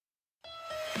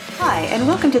Hi, and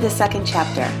welcome to The Second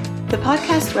Chapter, the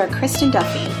podcast where Kristen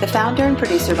Duffy, the founder and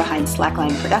producer behind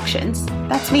Slackline Productions,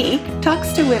 that's me,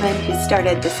 talks to women who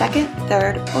started the second,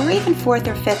 third, or even fourth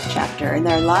or fifth chapter in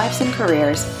their lives and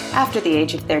careers after the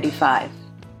age of 35.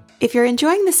 If you're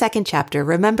enjoying The Second Chapter,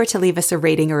 remember to leave us a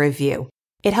rating or review.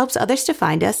 It helps others to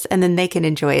find us, and then they can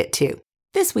enjoy it too.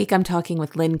 This week I'm talking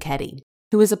with Lynn Keddie,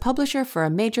 who is a publisher for a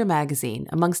major magazine,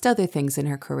 amongst other things in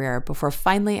her career, before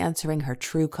finally answering her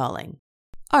true calling: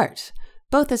 art,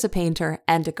 both as a painter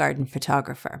and a garden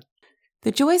photographer.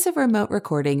 The joys of remote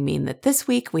recording mean that this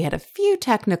week we had a few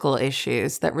technical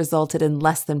issues that resulted in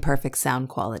less than perfect sound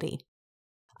quality.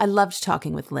 I loved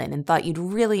talking with Lynn and thought you'd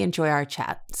really enjoy our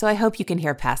chat, so I hope you can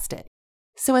hear past it.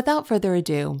 So without further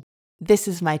ado, this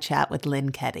is my chat with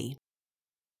Lynn Keddie.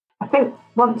 I think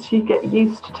once you get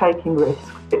used to taking risks,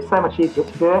 it's so much easier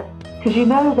to do it. Because you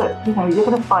know that, you're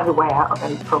going to find a way out of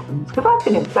any problems. Because I've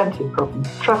been in plenty of problems,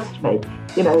 trust me.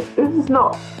 This is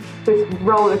not this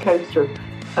roller coaster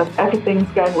of everything's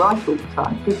going right all the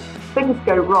time. Because things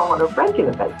go wrong on a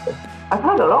regular basis. I've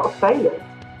had a lot of failures,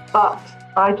 but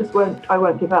I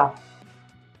won't give up.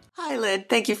 Hi, Lynn.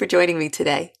 Thank you for joining me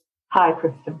today. Hi,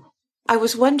 Kristen. I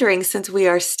was wondering, since we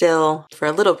are still for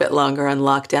a little bit longer on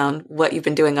lockdown, what you've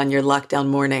been doing on your lockdown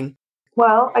morning.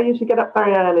 Well, I usually get up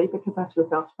very early because I have to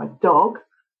look after my dog,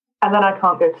 and then I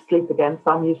can't go to sleep again,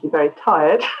 so I'm usually very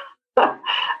tired.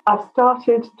 I've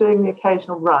started doing the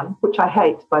occasional run, which I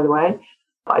hate, by the way,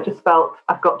 but I just felt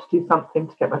I've got to do something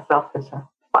to get myself fitter.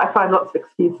 But I find lots of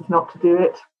excuses not to do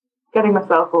it, getting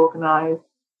myself organised,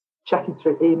 checking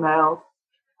through emails,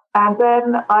 and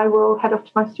then I will head off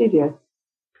to my studio.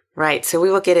 Right, so we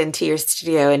will get into your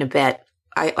studio in a bit.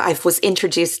 I was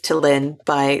introduced to Lynn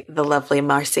by the lovely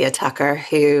Marcia Tucker,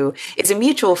 who is a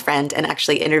mutual friend and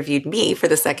actually interviewed me for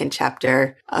the second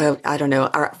chapter,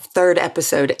 our third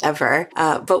episode ever.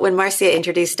 But when Marcia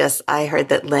introduced us, I heard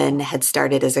that Lynn had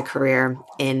started as a career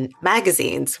in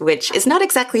magazines, which is not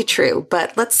exactly true.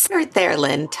 But let's start there,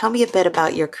 Lynn. Tell me a bit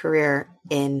about your career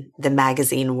in the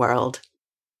magazine world.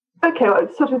 Okay, well,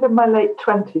 it's sort of in my late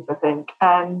 20s, I think.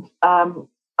 And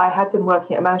I had been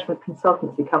working at a management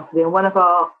consultancy company, and one of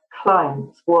our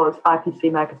clients was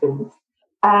IPC magazines.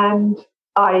 And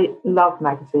I love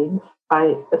magazines.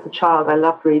 As a child, I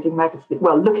loved reading magazines,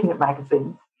 looking at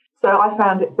magazines. So I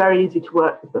found it very easy to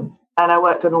work with them. And I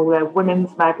worked on all their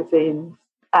women's magazines,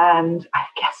 and I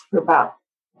guess for about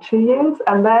 2 years.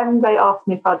 And then they asked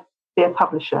me if I'd be a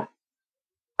publisher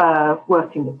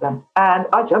working with them. And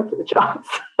I jumped at the chance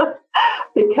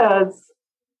because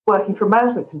working for a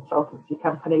management consultancy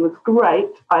company was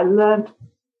great. I learned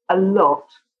a lot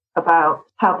about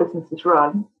how businesses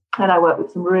run, and I worked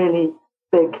with some really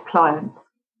big clients,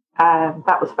 and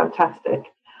that was fantastic.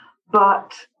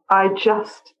 But I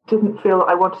just didn't feel that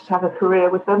I wanted to have a career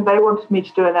with them. They wanted me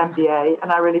to do an MBA,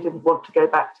 and I really didn't want to go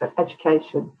back to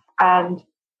education. And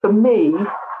for me,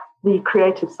 the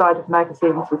creative side of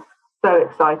magazines was so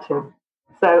exciting.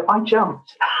 So I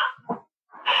jumped.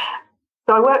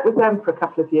 So I worked with them for a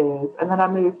couple of years, and then I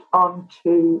moved on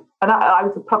to, and I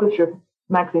was a publisher of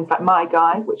magazines like My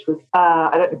Guy, which was,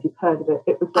 I don't know if you've heard of it.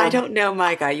 It was. I don't know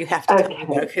My Guy. You have to tell me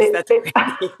about, because that's great.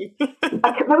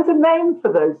 There was a name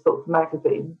for those sorts of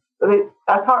magazines.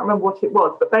 I can't remember what it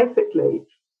was, but basically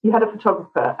you had a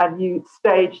photographer and you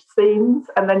staged scenes,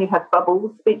 and then you had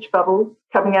bubbles, speech bubbles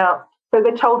coming out. So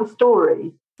they told a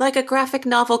story. Like a graphic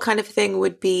novel kind of thing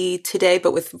would be today,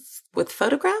 but with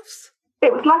photographs?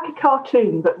 It was like a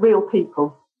cartoon, but real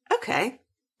people. Okay.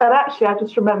 And actually, I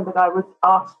just remembered I was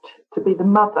asked to be the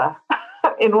mother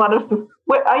in one of them.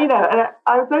 And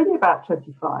I was only about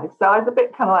 25, so I was a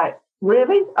bit kind of like,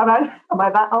 really? Am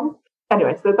I that old?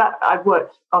 Anyway, so that I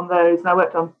worked on those, and I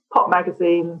worked on pop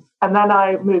magazines, and then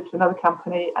I moved to another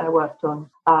company, and I worked on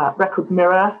Record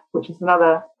Mirror, which is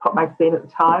another pop magazine at the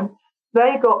time.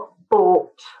 They got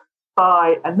bought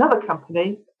by another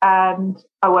company, and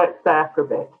I worked there for a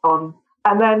bit on.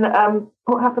 And then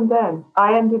what happened then?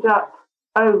 I ended up,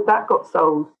 that got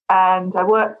sold. And I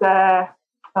worked there,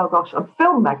 on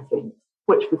film magazines,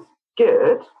 which was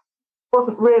good.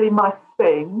 Wasn't really my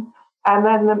thing. And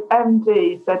then the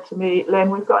MD said to me, Lynn,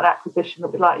 we've got an acquisition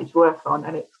that we'd like you to work on,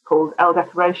 and it's called Elle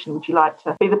Decoration. Would you like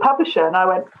to be the publisher? And I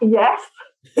went, yes,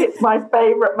 it's my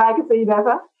favourite magazine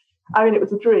ever. I mean, it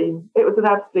was a dream. It was an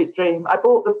absolute dream. I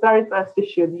bought the very first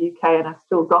issue in the UK, and I've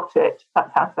still got it.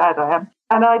 That's how sad I am.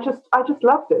 And I just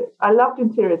loved it. I loved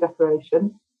interior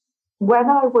decoration. When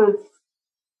I was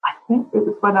in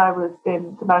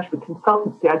the management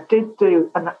consultancy, I did do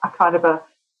a kind of a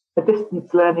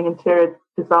distance learning interior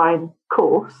design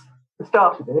course. I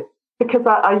started it because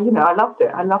I loved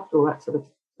it. I loved all that sort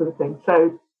of thing.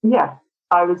 So yeah,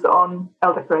 I was on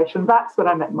Elle Decoration. That's when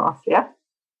I met Marcia.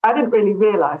 I didn't really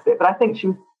realise it, but I think she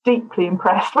was deeply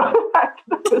impressed by the fact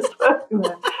that I was working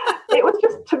there. It was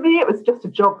just, to me, it was just a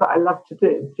job that I loved to do.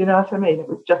 Do you know what I mean? It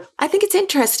was just... I think it's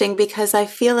interesting because I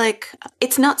feel like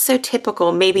it's not so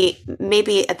typical. Maybe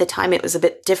at the time it was a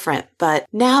bit different, but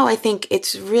now I think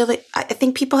it's really, I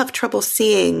think people have trouble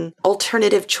seeing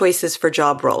alternative choices for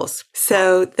job roles.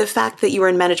 So the fact that you were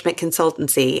in management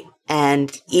consultancy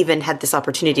and even had this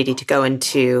opportunity to go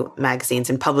into magazines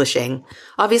and publishing,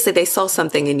 obviously they saw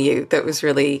something in you that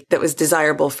was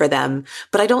desirable for them.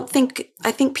 But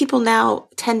I think people now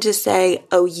tend to say,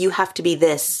 oh, you have to be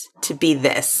this to be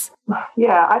this.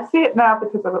 Yeah, I see it now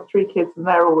because I've got 3 kids and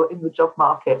they're all in the job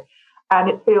market, and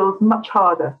it feels much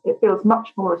harder. It feels much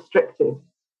more restrictive.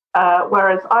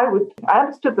 Whereas I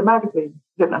understood the magazine,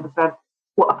 didn't understand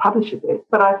what a publisher did,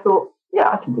 but I thought, yeah,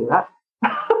 I can do that.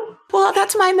 Well,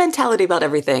 that's my mentality about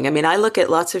everything. I mean, I look at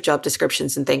lots of job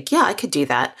descriptions and think, yeah, I could do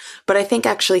that. But I think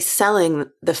actually selling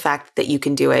the fact that you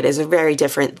can do it is a very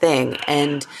different thing.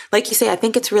 And like you say, I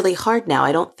think it's really hard now.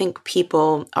 I don't think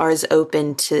people are as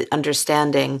open to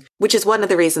understanding, which is one of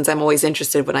the reasons I'm always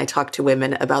interested when I talk to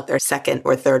women about their second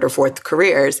or third or fourth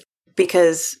careers,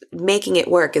 because making it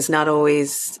work is not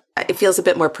always, it feels a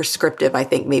bit more prescriptive, I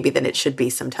think, maybe than it should be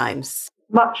sometimes.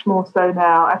 Much more so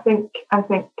now. I think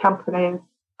companies,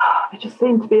 they just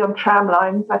seem to be on tram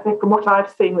lines. I think from what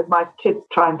I've seen with my kids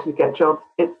trying to get jobs,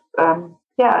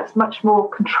 it's much more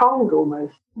controlled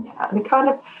almost. Yeah, and it kind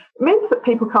of means that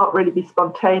people can't really be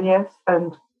spontaneous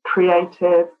and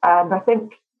creative. And I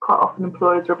think quite often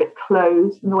employers are a bit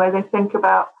closed in the way they think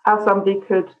about how somebody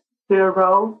could do a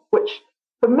role, which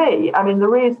for me, I mean, the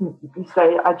reason you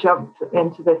say I jumped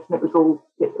into this and it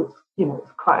was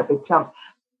quite a big jump.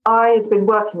 I had been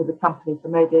working with the company for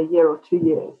maybe a year or 2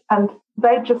 years, and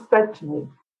they just said to me,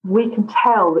 we can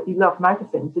tell that you love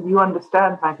magazines and you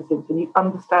understand magazines and you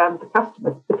understand the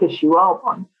customers because you are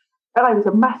one. And I was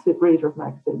a massive reader of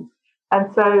magazines.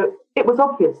 And so it was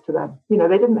obvious to them. You know,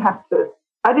 they didn't have to,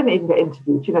 I didn't even get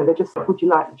interviewed. You know, they just said, would you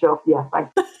like the job? Yeah,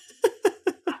 thanks.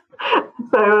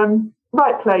 So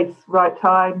right place, right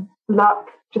time,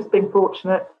 luck, just being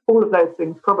fortunate, all of those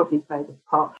things probably played a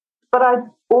part. But I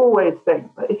always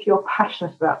think that if you're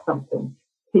passionate about something,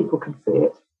 people can see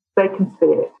it. They can see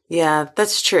it. Yeah,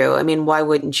 that's true. I mean, why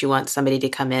wouldn't you want somebody to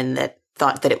come in that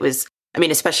thought that it was, I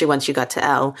mean, especially once you got to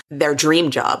Elle, their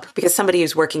dream job, because somebody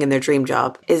who's working in their dream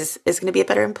job is going to be a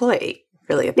better employee,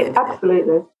 really. At the end of it.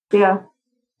 Absolutely. Yeah.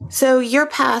 So your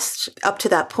past up to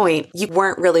that point, you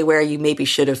weren't really where you maybe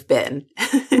should have been.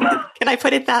 Can I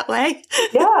put it that way?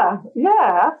 Yeah,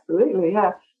 absolutely.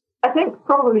 Yeah. I think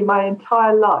probably my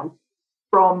entire life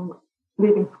from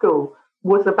leaving school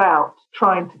was about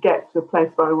trying to get to a place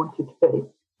where I wanted to be.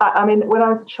 I mean, when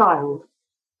I was a child,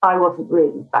 I wasn't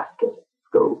really that good at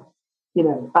school. You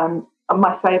know,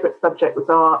 my favourite subject was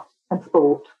art and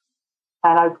sport,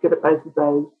 and I was good at both of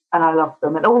those, and I loved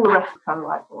them. And all the rest was kind of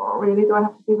like, oh, really, do I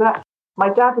have to do that? My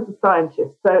dad was a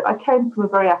scientist, so I came from a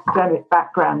very academic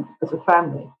background as a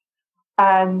family.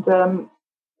 And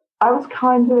I was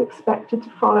kind of expected to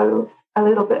follow a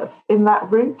little bit in that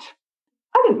route.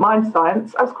 I didn't mind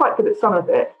science. I was quite good at some of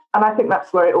it. And I think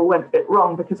that's where it all went a bit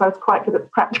wrong, because I was quite good at the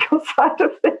practical side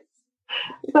of this.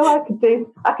 So I could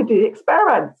do the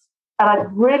experiments. And I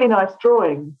had really nice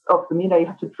drawings of them. You know, you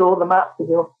have to draw them up with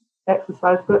your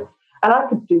exercise book. And I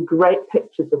could do great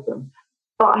pictures of them.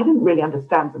 But I didn't really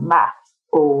understand the maths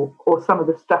or some of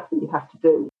the stuff that you have to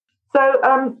do. So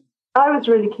I was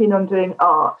really keen on doing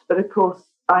art. But of course,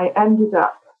 I ended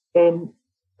up in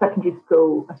secondary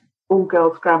school at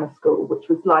all-girls grammar school, which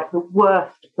was like the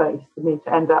worst place for me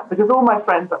to end up, because all my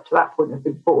friends up to that point had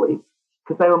been boys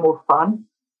because they were more fun.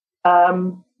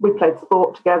 We played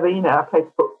sport together, you know, I played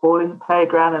football in the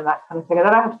playground and that kind of thing. And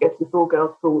then I had to go to this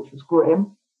all-girls school, which was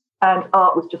grim, and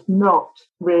art was just not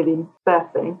really their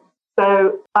thing.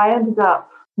 So I ended up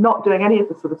not doing any of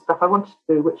the sort of stuff I wanted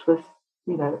to do, which was,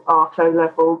 you know, art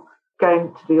O-level,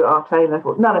 going to do art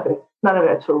A-level, none of it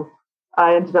at all.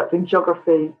 I ended up doing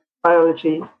geography,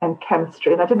 biology and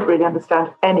chemistry, and I didn't really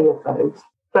understand any of those.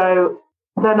 So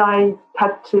then I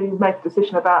had to make a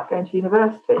decision about going to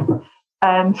university.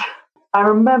 And I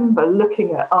remember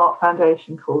looking at art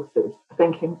foundation courses,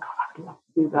 thinking, God, I'd love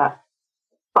to do that.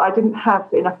 But I didn't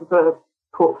have enough of a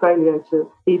portfolio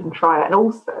to even try it. And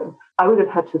also, I would have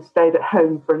had to have stayed at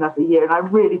home for another year, and I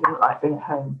really didn't like being at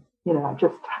home. You know,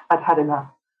 I'd had enough.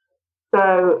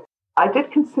 So I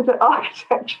did consider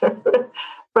architecture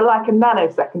for like a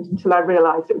nanosecond until I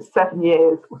realised it was 7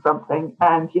 years or something,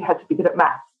 and you had to be good at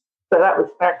maths. So that was,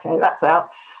 okay, that's out.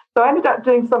 So I ended up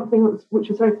doing something which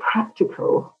was very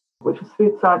practical, which was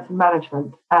food science and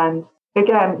management. And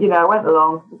again, I went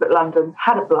along, was at London,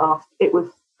 had a blast. It was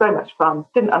so much fun.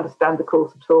 Didn't understand the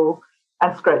course at all,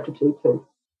 and scraped a 2-2.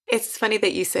 It's funny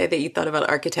that you say that you thought about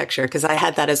architecture, because I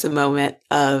had that as a moment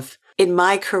of, in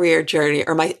my career journey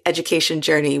or my education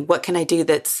journey, what can I do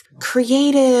that's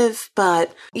creative,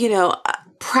 but,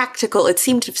 practical? It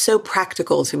seemed so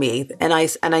practical to me. And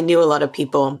I knew a lot of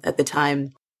people at the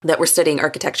time that were studying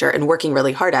architecture and working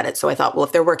really hard at it. So I thought, well,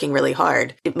 if they're working really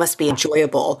hard, it must be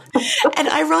enjoyable. And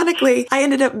ironically, I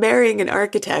ended up marrying an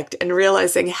architect and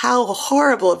realizing how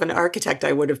horrible of an architect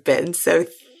I would have been. So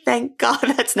thank God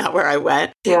that's not where I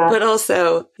went. Yeah. But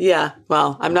also,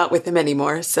 well, I'm not with him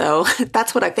anymore. So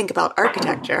that's what I think about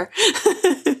architecture.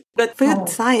 But food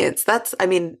science,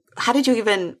 how did you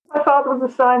even... My father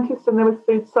was a scientist, and there was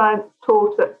food science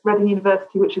taught at Reading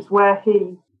University, which is where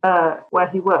he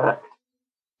worked.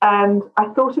 And I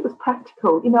thought it was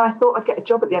practical. I thought I'd get a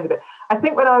job at the end of it. I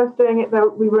think when I was doing it, though,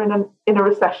 we were in a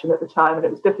recession at the time, and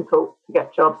it was difficult to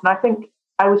get jobs. And I think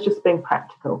I was just being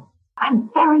practical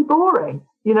and very boring,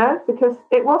 because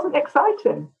it wasn't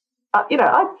exciting.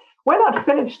 When I'd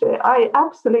finished it, I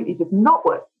absolutely did not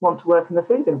want to work in the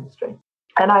food industry.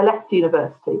 And I left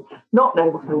university, not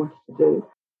knowing what I wanted to do,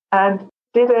 and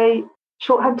did a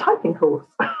shorthand typing course,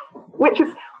 which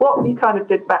is what you kind of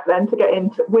did back then to get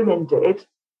into, women did,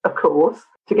 of course,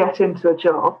 to get into a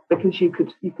job, because you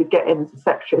could get in as a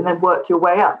secretary and then work your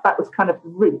way up. That was kind of the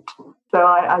route. So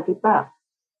I did that.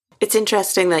 It's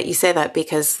interesting that you say that,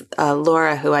 because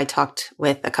Laura, who I talked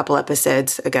with a couple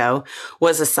episodes ago,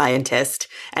 was a scientist,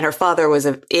 and her father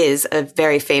is a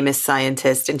very famous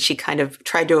scientist, and she kind of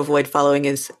tried to avoid following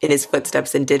in his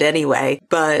footsteps and did anyway.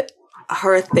 But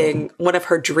one of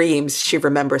her dreams she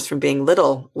remembers from being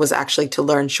little was actually to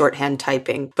learn shorthand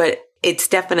typing. But it's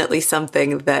definitely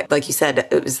something that, like you said,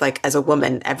 it was like, as a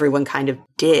woman, everyone kind of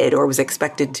did or was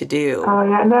expected to do. Oh,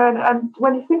 yeah. No, and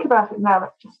when you think about it now,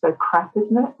 that's just so crap,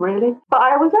 isn't it, really? But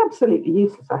I was absolutely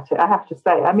useless at it, I have to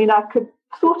say. I mean, I could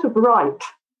sort of write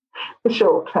the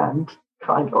shorthand,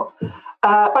 kind of. But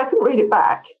I couldn't read it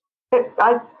back.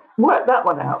 I worked that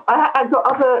one out. I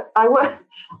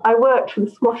worked for the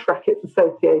Squash Rackets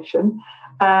Association,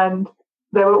 and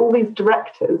there were all these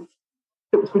directors.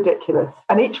 It was ridiculous.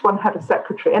 And each one had a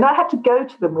secretary. And I had to go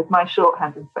to them with my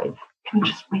shorthand and say, can you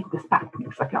just read this back?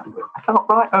 Because I can't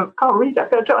write, I can't read it,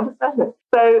 I don't understand it.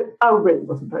 So I really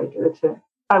wasn't very good at it.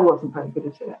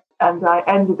 And I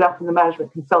ended up in the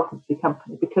management consultancy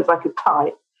company because I could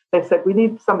type. They said, we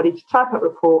need somebody to type up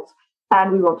reports,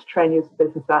 and we want to train you as a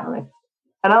business analyst.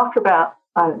 And after about,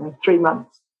 3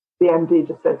 months, the MD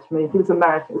just said to me, he was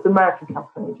American, it was an American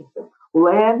company, he just said,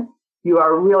 Lynn, you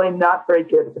are really not very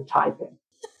good at the typing.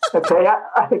 Okay,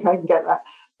 I think I can get that.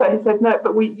 But he said, no,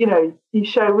 but you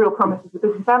show real promise as a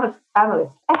business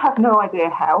analyst. I have no idea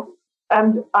how.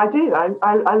 And I did.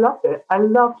 I loved it. I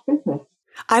loved business.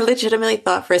 I legitimately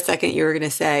thought for a second you were going to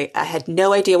say, I had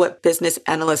no idea what business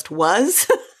analyst was.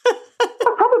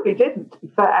 I probably didn't, to be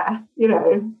fair.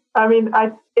 I mean,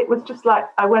 it was just like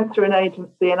I went through an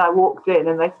agency and I walked in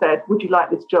and they said, would you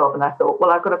like this job? And I thought,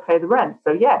 well, I've got to pay the rent.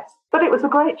 So yes. But it was a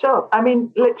great job. I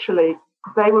mean, literally,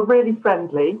 they were really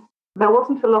friendly. There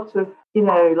wasn't a lot of,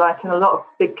 like in a lot of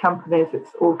big companies,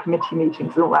 it's all committee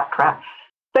meetings and all that crap.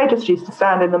 They just used to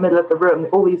stand in the middle of the room,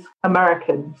 all these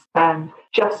Americans, and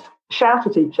just shout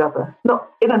at each other,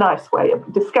 not in a nice way,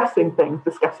 discussing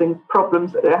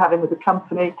problems that they're having with the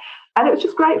company. And it was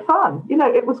just great fun.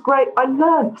 It was great. I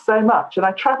learned so much. And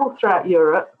I traveled throughout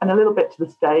Europe and a little bit to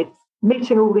the States,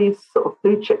 meeting all these sort of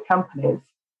blue chip companies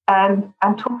and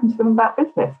talking to them about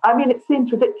business. I mean, it seems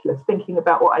ridiculous thinking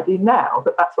about what I do now,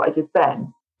 but that's what I did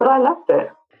then. But I loved it.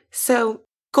 So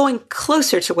going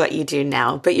closer to what you do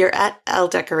now, but you're at Elle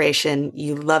Decoration,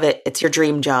 you love it, it's your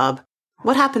dream job.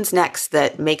 What happens next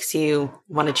that makes you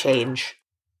want to change?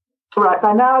 Right,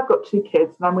 by now I've got 2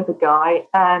 kids and I'm with a guy,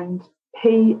 and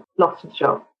he lost his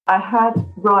job. I had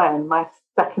Ryan, my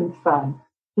second son.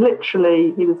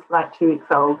 Literally, he was like 2 weeks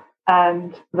old,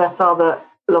 and their father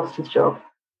lost his job.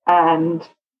 And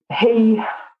he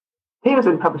was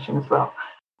in publishing as well.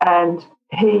 And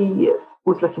he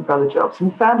was looking for other jobs.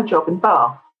 And he found a job in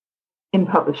Bath in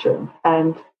publishing.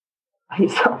 And he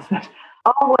sort of said,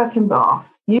 I'll work in Bath,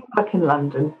 you work in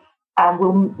London, and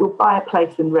we'll buy a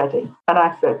place in Reading. And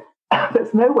I said,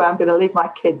 there's no way I'm going to leave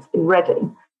my kids in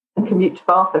Reading and commute to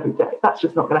Bath every day. That's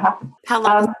just not going to happen. How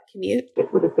long was that commute?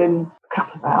 It would have been a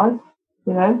couple of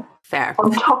hours, Fair.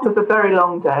 On top of a very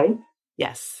long day.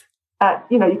 Yes.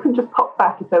 You couldn't just pop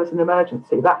back if there was an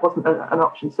emergency. That wasn't an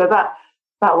option. So that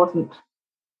wasn't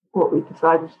what we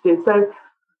decided to do. So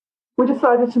we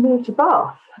decided to move to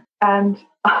Bath. And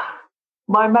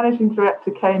my managing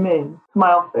director came in to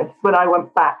my office when I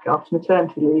went back after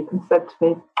maternity leave and said to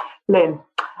me, Lynn,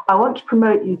 I want to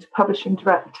promote you to publishing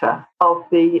director of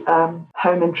the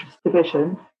Home Interest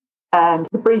Division, and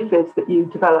the brief is that you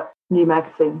develop new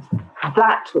magazines.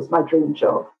 That was my dream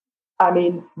job. I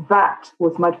mean, that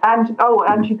was my,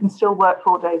 and you can still work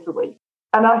 4 days a week.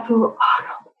 And I thought,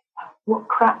 oh, what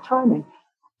crap timing.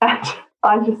 And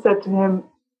I just said to him,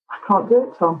 I can't do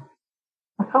it, Tom.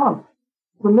 I can't.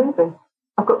 We're moving.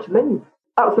 I've got to leave.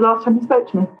 That was the last time he spoke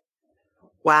to me.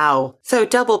 Wow. So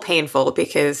double painful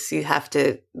because you have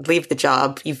to leave the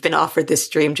job. You've been offered this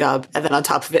dream job. And then on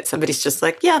top of it, somebody's just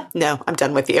like, yeah, no, I'm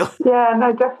done with you. Yeah,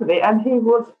 no, definitely. And he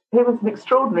was an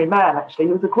extraordinary man, actually.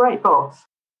 He was a great boss.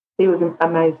 He was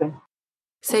amazing.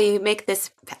 So you make this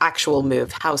actual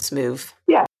move, house move.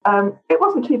 Yeah, it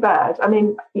wasn't too bad. I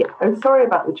mean, yeah, I was sorry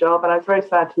about the job and I was very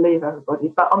sad to leave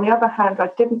everybody. But on the other hand, I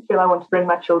didn't feel I wanted to bring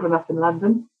my children up in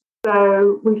London.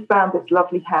 So we found this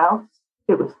lovely house.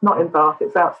 It was not in Bath,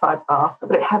 it's outside Bath,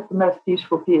 but it had the most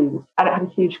beautiful views and it had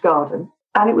a huge garden.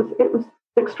 And it was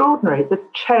extraordinary, the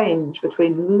change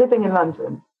between living in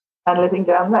London and living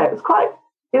down there. It was quite,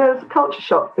 it was a culture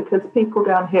shock because people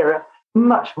down here are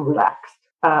much more relaxed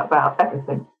about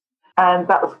everything. And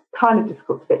that was kind of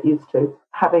difficult to get used to,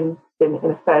 having been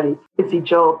in a fairly busy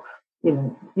job.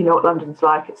 You know what London's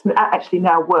like. It's actually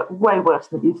now way worse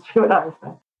than it used to be when I was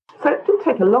there. So it did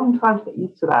take a long time to get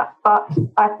used to that. But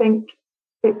I think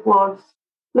it was,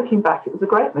 looking back, it was a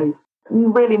great move.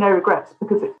 Really no regrets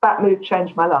because that move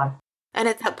changed my life. And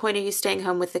at that point, are you staying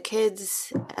home with the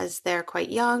kids as they're quite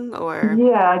young, or?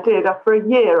 Yeah, I did. For a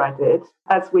year I did,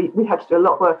 as we had to do a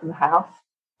lot of work in the house.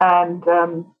 And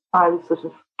I was sort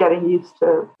of getting used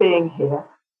to being here.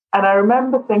 And I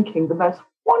remember thinking the most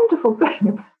wonderful thing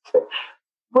about it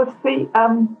was the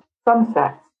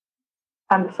sunsets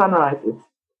and the sunrises.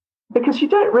 Because you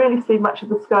don't really see much of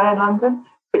the sky in London,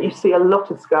 but you see a lot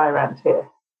of sky around here.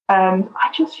 And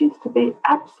I just used to be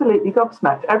absolutely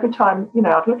gobsmacked. Every time,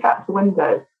 I'd look out the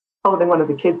window holding one of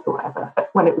the kids or whatever,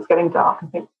 when it was getting dark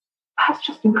and think, that's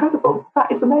just incredible.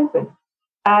 That is amazing.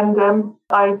 And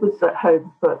I was at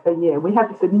home for a year. We had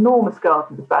this enormous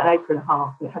garden. It was about 1.5 acres.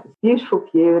 And it had this beautiful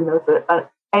view, and there was an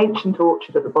ancient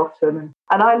orchard at the bottom.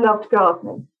 And I loved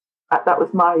gardening. That was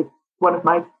one of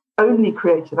my only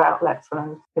creative outlets when I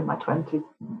was in my 20s,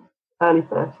 early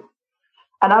 30s.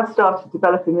 And I've started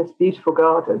developing this beautiful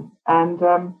garden. And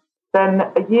then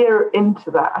a year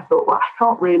into that, I thought, well, I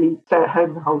can't really stay at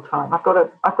home the whole time. I've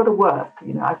got to work.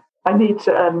 I need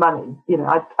to earn money.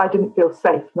 I didn't feel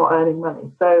safe not earning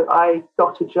money. So I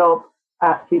got a job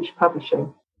at Future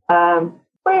Publishing,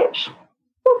 which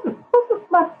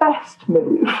wasn't my best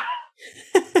move.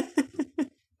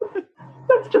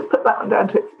 Let's just put that one down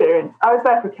to experience. I was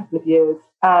there for a couple of years.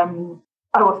 I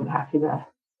wasn't happy there,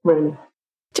 really.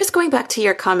 Just going back to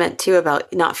your comment, too,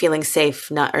 about not feeling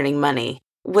safe, not earning money.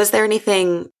 Was there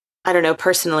anything, I don't know,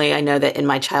 personally, I know that in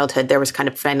my childhood, there was kind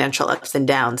of financial ups and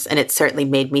downs, and it certainly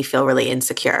made me feel really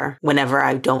insecure whenever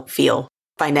I don't feel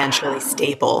financially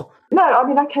stable. No, I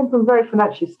mean, I came from a very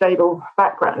financially stable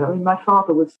background. I mean, my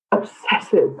father was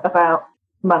obsessive about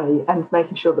money and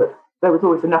making sure that there was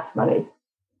always enough money,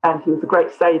 and he was a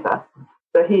great saver.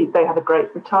 So they had a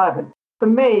great retirement. For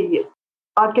me,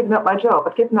 I'd given up my job.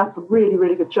 I'd given up a really,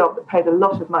 really good job that paid a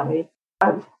lot of money.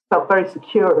 I felt very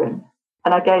secure in,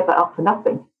 and I gave that up for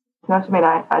nothing. You know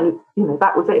what I mean?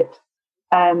 That was it.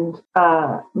 And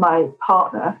my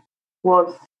partner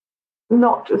was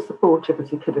not as supportive as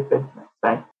he could have been, let's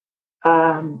say.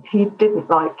 He didn't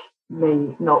like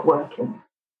me not working.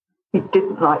 He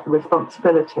didn't like the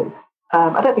responsibility.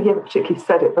 I don't think he ever particularly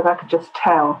said it, but I could just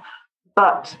tell.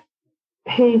 But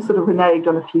he sort of reneged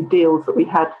on a few deals that we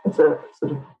had as a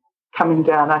sort of coming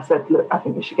down. I said, look, I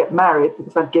think we should get married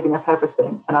because I'm giving up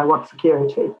everything and I want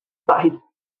security. But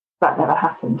that never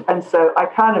happened. And so I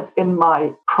kind of,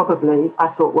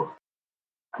 I thought, well,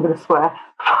 I'm going to swear,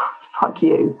 fuck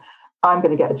you. I'm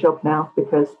going to get a job now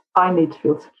because I need to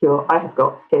feel secure. I have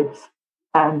got kids.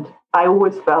 And I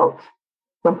always felt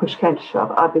when push came to shove,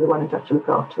 I'd be the one who'd have to look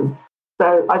after them.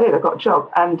 So I did. I got a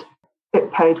job and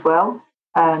it paid well.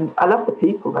 And I loved the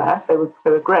people there. They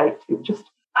were great. It just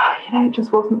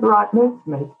wasn't the right move for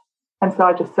me. And so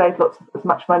I just saved as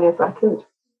much money as I could.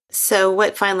 So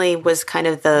what finally was kind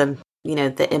of the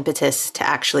impetus to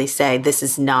actually say, this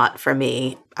is not for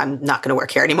me. I'm not going to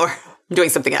work here anymore. I'm doing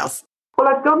something else. Well,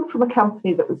 I'd gone from a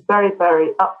company that was very,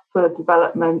 very up for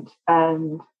development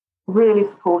and really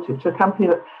supportive to a company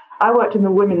that I worked in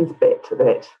the women's bit of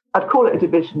it. I'd call it a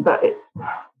division, but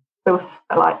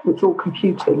it's all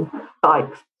computing,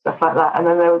 bikes, stuff like that. And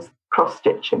then there was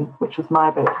cross-stitching, which was my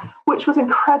bit, which was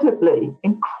incredible.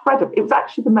 It was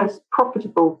actually the most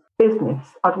profitable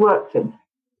business I'd worked in.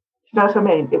 You know what I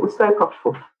mean? It was so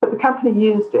profitable. But the company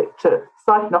used it to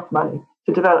siphon off money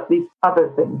to develop these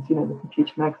other things, the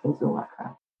computer magazines and all that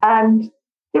crap. And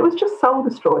it was just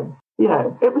soul-destroying.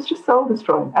 It was just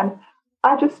soul-destroying. And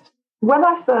when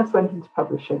I first went into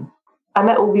publishing, I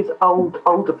met all these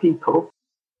older people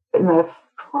in their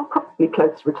probably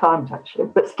close to retirement, actually,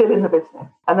 but still in the business.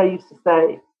 And they used to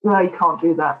say, no, you can't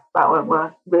do that. That won't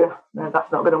work. No,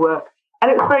 that's not going to work.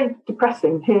 And it was very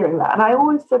depressing hearing that. And I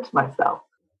always said to myself,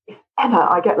 if ever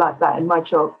I get like that in my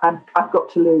job, I've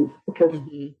got to leave because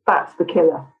that's the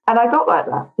killer. And I got like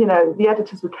that. The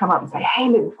editors would come up and say, hey,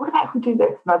 Lynn, what about if we do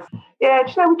this? And I'd say,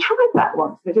 yeah, we tried that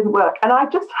once and it didn't work. And I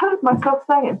just heard myself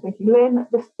saying it and thinking, Lynn,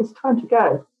 it's time to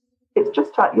go. It's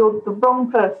just time. You're the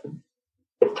wrong person.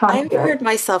 It's time to go. I've heard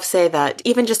myself say that,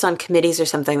 even just on committees or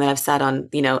something that I've sat on,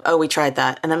 we tried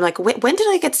that. And I'm like, when did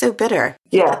I get so bitter?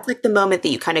 Yeah. That's like the moment that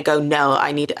you kind of go, no,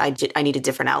 I need a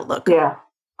different outlook. Yeah,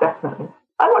 definitely.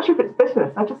 I'm not sure if it's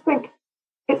bitterness. I just think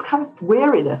it's kind of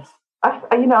weariness. I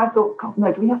thought, God,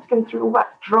 no, do we have to go through all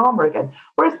that drama again?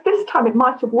 Whereas this time it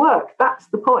might have worked. That's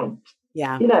the point.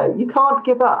 Yeah. You can't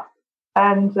give up.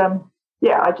 And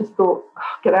I just thought,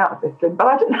 get out of this thing. But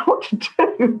I didn't know what to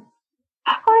do.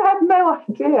 I had no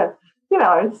idea.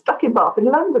 I was stuck in Bath. In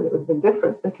London, it would have been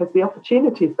different because the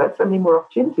opportunities, there's so many more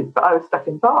opportunities. But I was stuck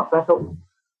in Bath. And I thought,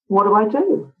 what do I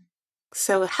do?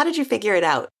 So how did you figure it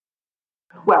out?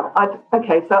 Well,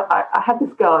 so I had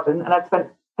this garden and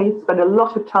I used to spend a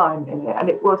lot of time in it and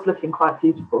it was looking quite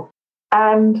beautiful.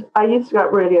 And I used to go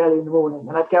out really early in the morning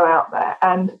and I'd go out there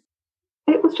and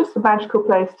it was just a magical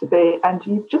place to be. And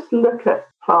you just look at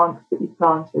plants that you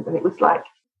planted and it was like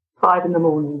 5 a.m,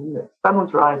 the sun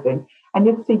was rising and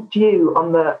you'd see dew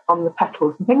on the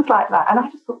petals and things like that. And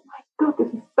I just thought, my God,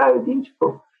 this is so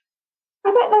beautiful.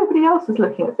 I bet nobody else is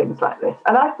looking at things like this.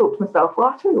 And I thought to myself, well,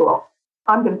 I'll tell you what,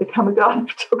 I'm going to become a garden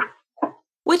photographer.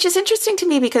 Which is interesting to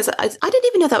me because I didn't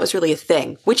even know that was really a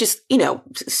thing, which is,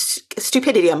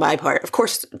 stupidity on my part. Of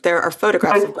course, there are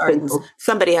photographs of gardens.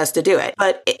 Somebody has to do it.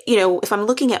 But, if I'm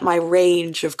looking at my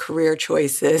range of career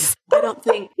choices, I don't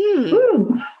think,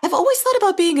 I've always thought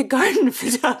about being a garden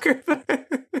photographer.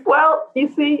 Well,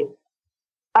 you see,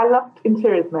 I loved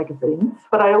interiors magazines,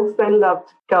 but I also loved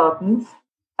gardens.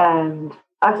 And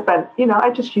I spent, I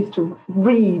just used to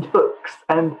read books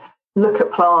and look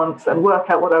at plants and work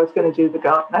out what I was going to do with the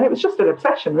garden. And it was just an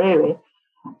obsession, really.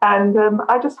 And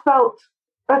I just felt,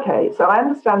 okay, so I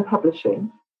understand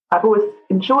publishing. I've always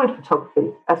enjoyed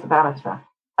photography as an amateur.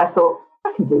 I thought,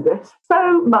 I can do this.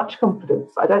 So much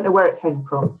confidence. I don't know where it came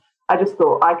from. I just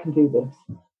thought, I can do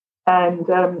this. And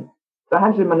so I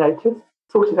handed in my notice,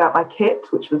 sorted out my kit,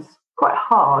 which was quite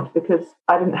hard because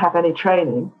I didn't have any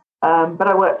training. But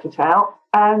I worked it out.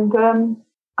 And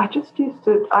I just used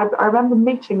to, I remember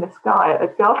meeting this guy at a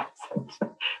garden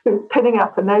centre who was pinning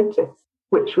up a notice,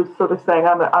 which was sort of saying,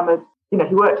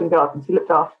 he worked in gardens, he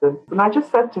looked after them. And I just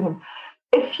said to him,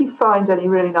 if you find any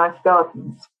really nice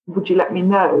gardens, would you let me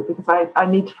know? Because I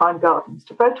need to find gardens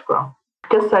to photograph.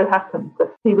 It just so happened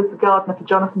that he was the gardener for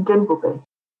Jonathan Dimbleby.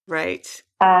 Right.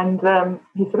 And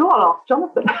he said, I'll ask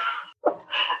Jonathan.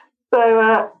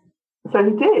 So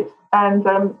he did.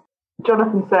 And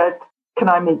Jonathan said, can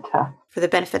I meet her? For the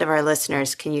benefit of our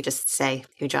listeners, can you just say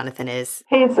who Jonathan is?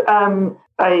 He's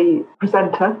a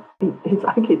presenter.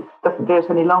 I think he doesn't do it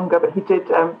any longer, but he did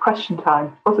Question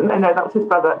Time. No, that was his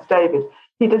brother, that's David.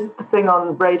 He did the thing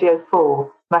on Radio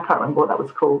 4, and I can't remember what that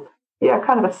was called. Yeah,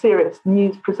 kind of a serious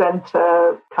news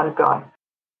presenter kind of guy.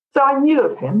 So I knew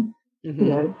of him,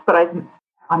 but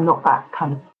I'm not that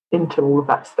kind of into all of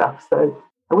that stuff, so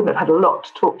I wouldn't have had a lot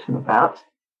to talk to him about.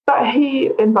 But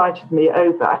he invited me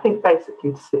over, I think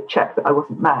basically to check that I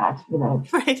wasn't mad,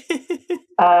 Right.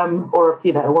 or a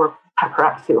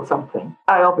paparazzi or something.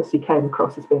 I obviously came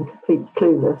across as being completely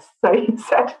clueless. So he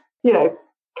said,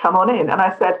 come on in. And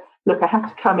I said, look, I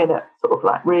have to come in at sort of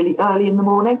like really early in the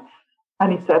morning.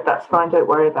 And he said, that's fine, don't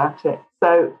worry about it.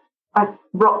 So I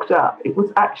rocked up. It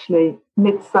was actually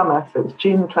midsummer, so it was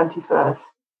June the 21st,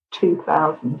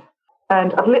 2000.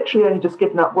 And I'd literally only just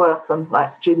given up work on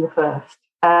like June the 1st.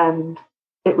 And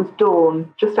it was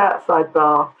dawn, just outside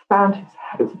Bath.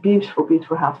 It was a beautiful,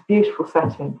 beautiful house, beautiful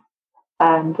setting.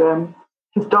 And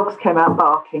his dogs came out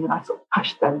barking, and I sort of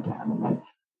pushed them down. And then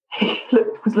he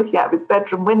was looking out of his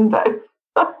bedroom window,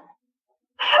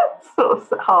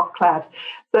 sort of half-clad,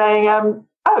 saying,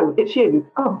 oh, it's you.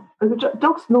 Oh, the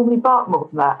dogs normally bark more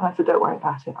than that. And I said, don't worry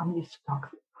about it. I'm used to dogs.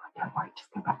 Don't worry,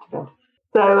 just go back to bed.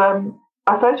 So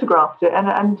I photographed it,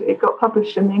 and it got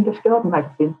published in the English Garden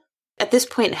magazine. At this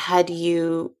point, had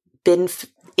you been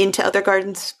into other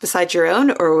gardens besides your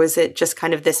own, or was it just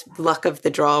kind of this luck of the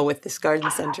draw with this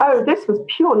garden centre? Oh, this was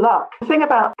pure luck. The thing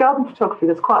about garden photography,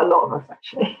 there's quite a lot of us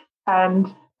actually.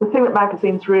 And the thing that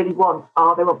magazines really want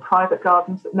they want private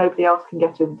gardens that nobody else can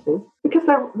get into because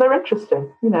they're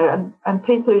interesting, and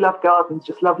people who love gardens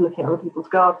just love looking at other people's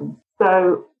gardens.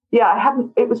 So yeah,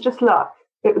 it was just luck.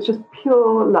 It was just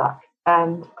pure luck.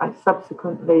 And I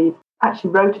subsequently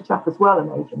actually wrote it up as well,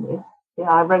 amazingly. Yeah,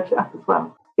 I wrote it up as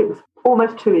well. It was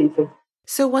almost too easy.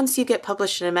 So once you get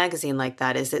published in a magazine like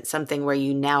that, is it something where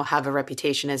you now have a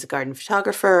reputation as a garden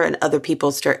photographer and other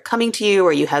people start coming to you,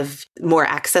 or you have more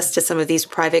access to some of these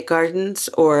private gardens?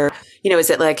 Or, is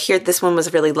it like, here, this one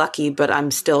was really lucky, but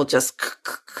I'm still just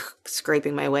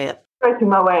scraping my way up? Scraping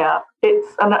my way up.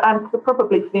 And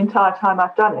probably for the entire time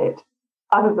I've done it,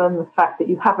 other than the fact that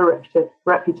you have a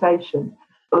reputation,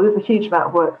 there's a huge amount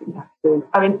of work that you have to do.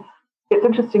 I mean, it's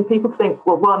interesting. People think,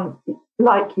 well, one,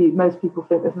 like you, most people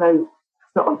think it's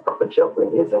not a proper job,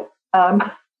 really, is it?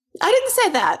 I didn't say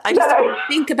that. I just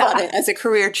think about it as a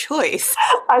career choice.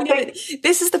 I think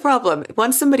this is the problem.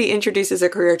 Once somebody introduces a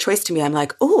career choice to me, I'm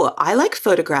like, oh, I like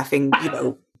photographing,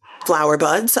 flower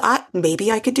buds.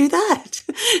 Maybe I could do that.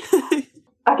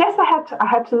 I guess I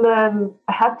had to learn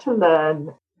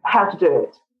how to do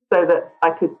it so that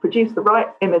I could produce the right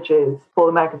images for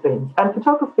the magazines. And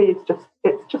photography is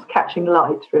just catching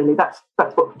light, really. That's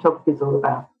what photography is all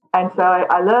about. And so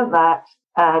I learned that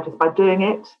just by doing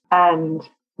it and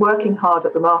working hard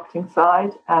at the marketing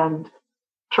side and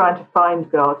trying to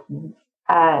find gardens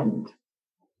and,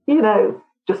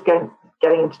 just getting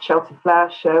into Chelsea Flower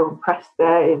Show and press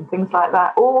day and things like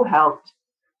that all helped.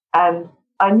 And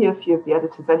I knew a few of the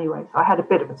editors anyway, so I had a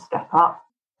bit of a step up.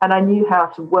 And I knew how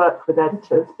to work with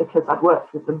editors because I'd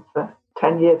worked with them for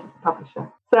 10 years as a publisher.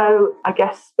 So I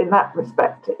guess in that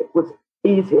respect, it was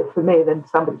easier for me than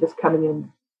somebody just coming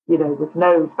in, with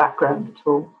no background at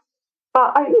all.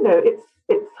 But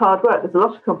it's hard work. There's a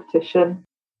lot of competition,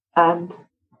 and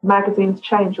magazines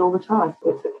change all the time.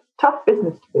 It's a tough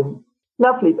business to be in.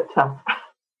 Lovely, but tough.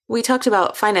 We talked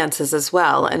about finances as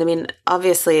well. And I mean,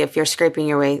 obviously, if you're scraping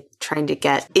your way trying to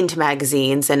get into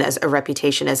magazines and as a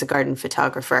reputation as a garden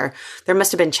photographer, there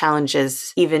must have been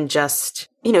challenges, even just,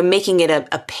 making it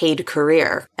a paid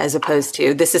career as opposed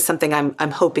to this is something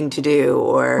I'm hoping to do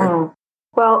or.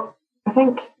 Well, I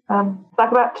think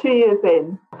like about 3 years,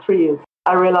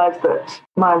 I realized that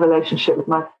my relationship with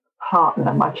my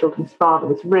partner, my children's father,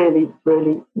 was really,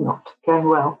 really not going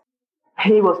well.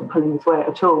 He wasn't pulling his weight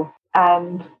at all.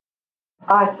 And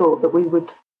I thought that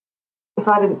if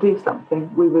I didn't do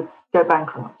something, we would go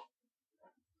bankrupt.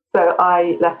 So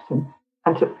I left him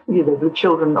and took, the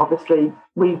children, obviously,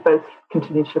 we both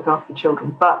continued to look after the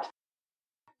children. But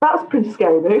that was a pretty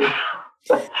scary move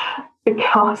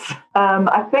because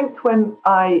I think when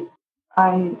I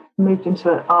moved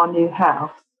into our new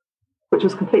house, which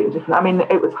was completely different. I mean,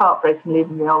 it was heartbreaking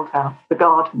leaving the old house, the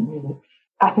garden, really.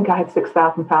 I think I had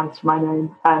 £6,000 to my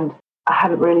name and I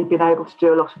hadn't really been able to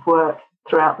do a lot of work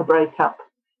throughout the breakup.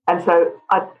 And so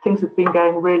things had been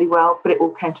going really well, but it all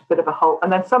came to a bit of a halt.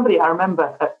 And then somebody I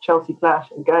remember at Chelsea Flower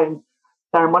Show going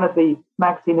there, and one of the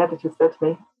magazine editors said to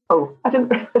me, oh, I didn't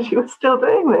realize you were still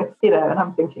doing this, and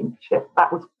I'm thinking, shit,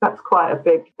 that's quite a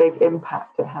big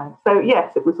impact it had. So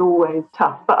yes, it was always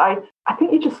tough, but I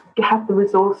think you just have the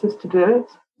resources to do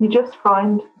it. You just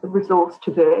find the resource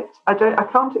to do it. I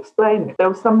can't explain it. There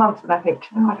were some months when I think,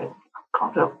 am I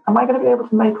going to be able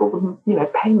to make all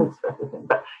the payments for everything?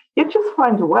 But you just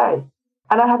find a way.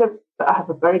 And I have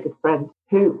a very good friend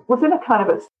who was in a kind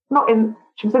of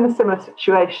she was in a similar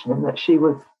situation in that she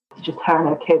was just her and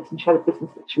her kids, and she had a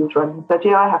business that she was running. And said,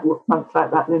 I have months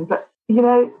like that, Lynn, but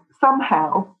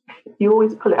somehow you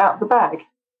always pull it out of the bag.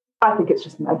 I think it's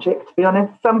just magic, to be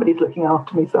honest. Somebody's looking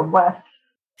after me somewhere.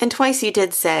 And twice you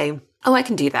did say, oh, I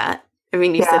can do that. I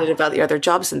mean, you said it about the other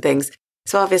jobs and things.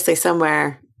 So obviously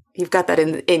somewhere you've got that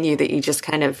in you that you just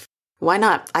kind of, why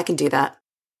not? I can do that.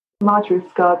 Marjorie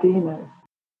Scardino.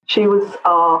 She was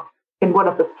in one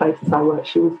of the places I worked,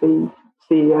 she was the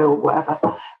CEO or whatever.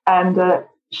 And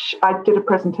I did a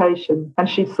presentation and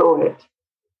she saw it.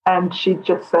 And she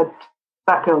just said,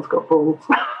 that girl's got balls.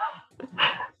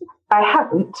 I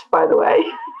haven't, by the way.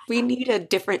 We need a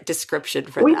different description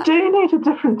for that. We do need a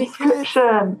different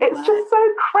description. It's just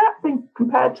so crappy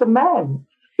compared to men.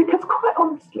 Because quite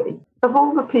honestly, of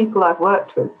all the people I've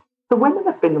worked with, the women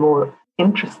have been more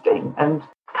interesting and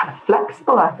kind of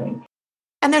flexible, I think.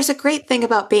 And there's a great thing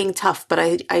about being tough, but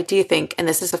I do think, and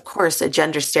this is of course a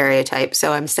gender stereotype,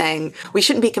 so I'm saying we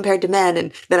shouldn't be compared to men,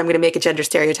 and then I'm going to make a gender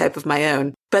stereotype of my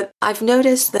own. But I've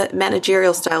noticed that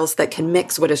managerial styles that can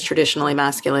mix what is traditionally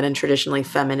masculine and traditionally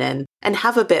feminine and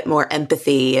have a bit more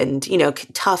empathy and,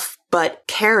 tough but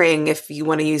caring, if you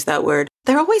want to use that word,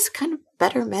 they're always kind of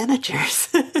better managers.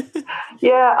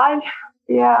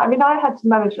 I had to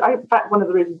manage. In fact, one of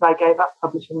the reasons I gave up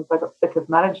publishing was I got sick of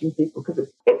managing people, because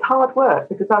it's hard work,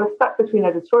 because I was stuck between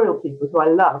editorial people who I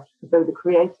loved because they were the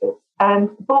creatives, and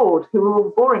the board, who were all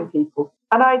boring people.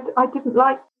 And I didn't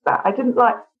like that. I didn't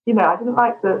like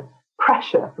the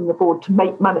pressure from the board to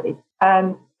make money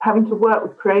and having to work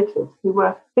with creatives who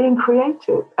were being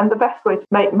creative. And the best way to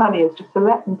make money is just to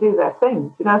let them do their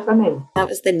things. You know what I mean? That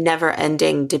was the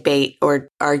never-ending debate or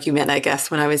argument, I guess,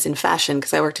 when I was in fashion,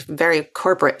 because I worked in very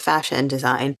corporate fashion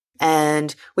design.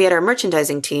 And we had our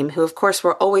merchandising team who, of course,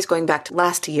 were always going back to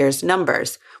last year's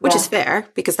numbers, which is fair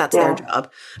because that's their job.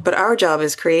 But our job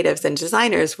as creatives and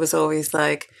designers was always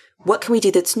like, what can we do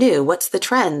that's new? What's the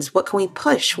trends? What can we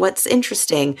push? What's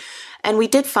interesting? And we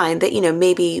did find that,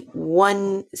 maybe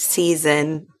one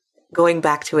season going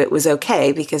back to it was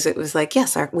okay, because it was like,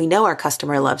 yes, we know our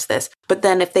customer loves this. But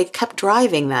then if they kept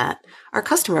driving that, our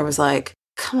customer was like,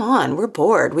 come on, we're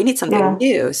bored. We need something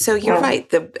new. So you're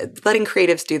right. Letting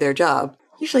creatives do their job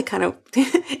usually kind of,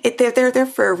 they're there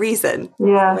for a reason.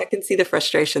 Yeah. So I can see the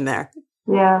frustration there.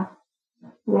 Yeah.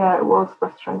 Yeah, it was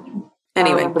frustrating.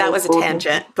 Anyway, that was a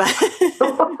tangent, but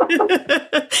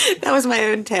that was my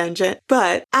own tangent.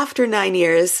 But after 9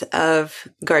 years of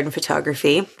garden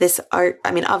photography, this art,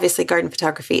 obviously garden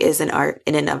photography is an art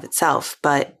in and of itself,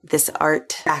 but this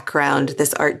art background,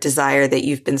 this art desire that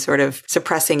you've been sort of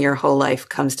suppressing your whole life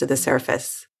comes to the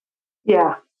surface.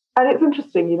 Yeah. And it's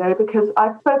interesting, because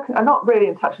I'm not really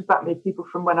in touch with that many people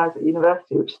from when I was at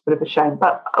university, which is a bit of a shame,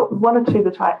 but one or two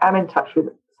that I am in touch with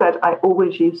said I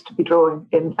always used to be drawing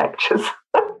in lectures.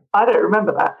 I don't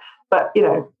remember that, but,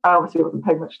 I obviously wasn't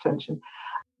paying much attention.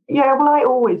 Yeah, well, I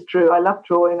always drew. I loved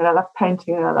drawing and I loved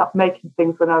painting and I loved making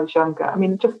things when I was younger.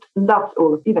 Just loved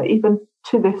all of, even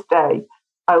to this day,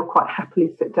 I will quite happily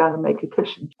sit down and make a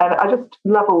cushion. And I just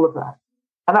love all of that.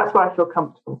 And that's where I feel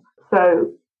comfortable.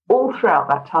 So all throughout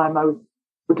that time, I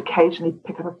would occasionally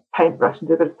pick up a paintbrush and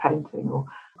do a bit of painting, or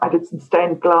I did some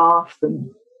stained glass and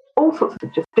all sorts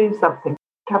of, just do something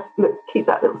to keep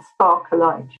that little spark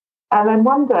alive. And then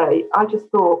one day I just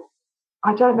thought,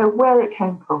 I don't know where it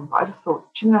came from, but I just thought,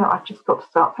 I've just got to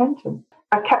start painting.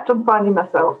 I kept on finding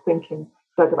myself thinking,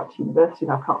 do I go back to university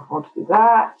and I can't afford to do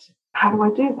that? How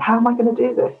am I going to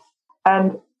do this?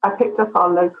 And I picked up our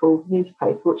local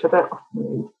newspaper, which I don't often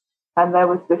read, and there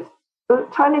was this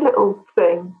tiny little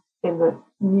thing in the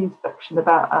news section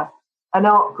about an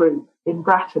art group in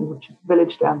Bratton, which is a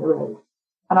village down the road.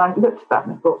 And I looked at that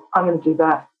and I thought, I'm going to do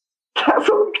that. That's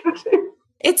what I'm going to do.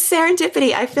 It's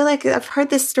serendipity. I feel like I've heard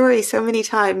this story so many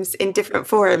times in different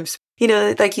forums.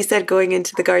 Like you said, going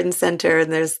into the garden center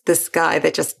and there's this guy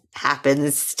that just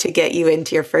happens to get you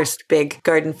into your first big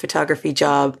garden photography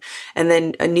job. And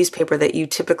then a newspaper that you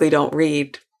typically don't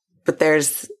read. But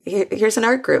here's an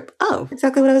art group. Oh,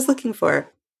 exactly what I was looking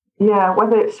for. Yeah,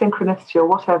 whether it's synchronicity or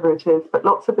whatever it is, but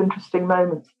lots of interesting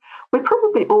moments. We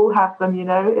probably all have them,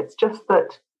 It's just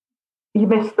that you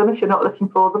miss them if you're not looking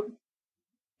for them.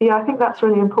 Yeah, I think that's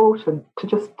really important, to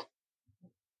just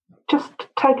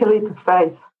take a leap of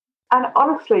faith. And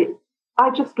honestly, I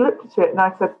just looked at it and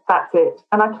I said, that's it.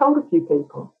 And I told a few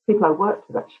people I worked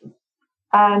with actually.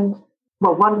 And,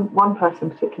 well, one person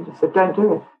in particular just said, don't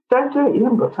do it. Don't do it. You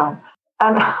haven't got time.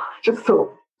 And I just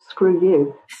thought, screw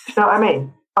you. Do you know what I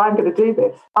mean? I'm going to do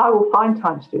this. I will find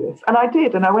time to do this. And I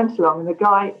did. And I went along, and the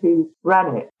guy who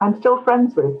ran it, I'm still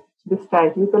friends with to this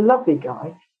day. He was a lovely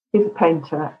guy. He's a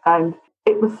painter. And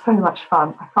it was so much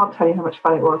fun. I can't tell you how much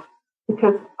fun it was,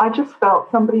 because I just felt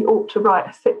somebody ought to write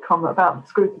a sitcom about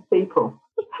this group of people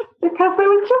because they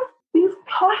were just these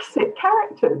classic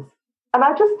characters. And I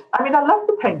love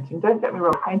the painting. Don't get me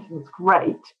wrong. Painting was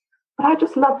great. But I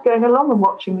just loved going along and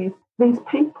watching these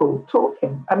people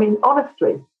talking.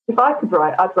 Honestly, if I could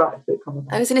write, I'd write a sitcom.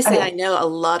 I was going to say, I know a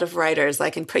lot of writers. I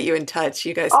can put you in touch.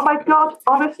 You guys. Oh my God!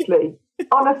 Honestly,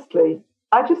 sometimes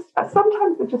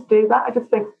I just do that. I just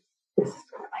think this is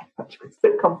going to make such a good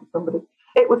sitcom for somebody.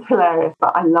 It was hilarious,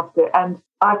 but I loved it, and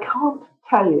I can't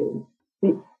tell you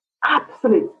the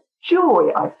absolute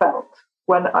joy I felt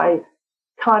when I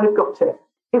kind of got it.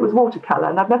 It was watercolour,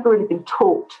 and I've never really been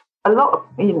taught. A lot of,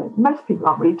 most people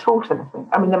aren't really taught anything.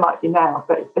 There might be now,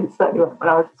 but it certainly wasn't when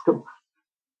I was at school.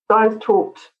 So I was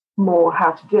taught more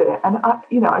how to do it. And, I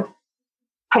was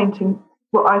painting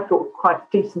what I thought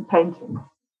quite decent paintings.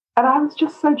 And I was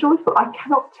just so joyful. I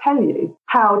cannot tell you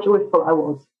how joyful I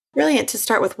was. Brilliant to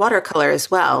start with watercolor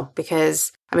as well,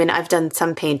 because I mean, I've done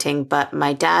some painting, but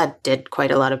my dad did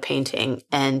quite a lot of painting,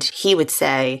 and he would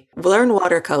say, learn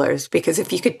watercolors, because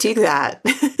if you could do that.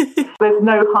 There's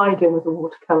no hiding with a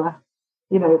watercolor.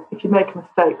 You know, if you make a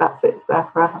mistake, that's it. It's there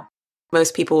forever.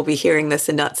 Most people will be hearing this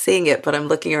and not seeing it, but I'm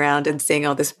looking around and seeing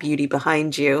all this beauty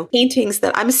behind you. Paintings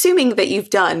that I'm assuming that you've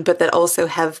done, but that also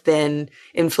have been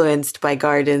influenced by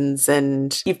gardens,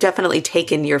 and you've definitely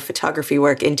taken your photography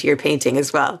work into your painting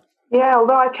as well. Yeah,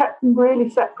 although I kept them really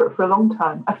separate for a long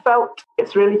time. I felt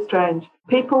it's really strange.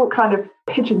 People kind of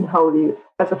pigeonhole you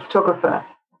as a photographer.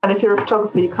 And if you're a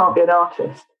photographer, you can't be an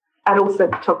artist. And also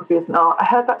photography is an art. I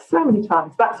heard that so many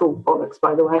times. That's all bollocks,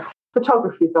 by the way.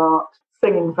 Photography's art,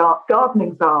 singing's art,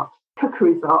 gardening's art,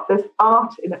 cookery's art. There's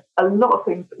art in a lot of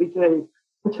things that we do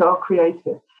which are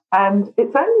creative. And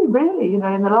it's only really, you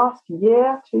know, in the last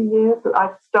year, 2 years, that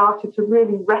I've started to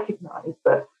really recognise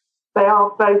that they are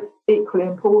both equally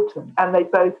important and they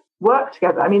both work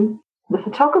together. I mean, the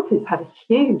photography's had a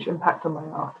huge impact on my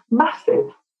art. Massive,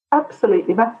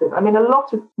 absolutely massive. I mean, a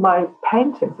lot of my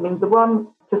paintings, I mean, the one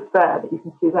just there that you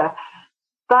can see there,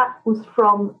 that was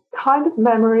from kind of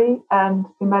memory and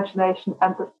imagination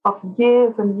and of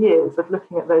years and years of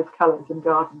looking at those colours in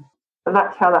gardens. And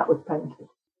that's how that was painted.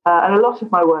 And a lot of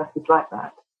my work is like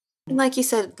that. And like you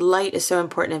said, light is so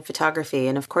important in photography.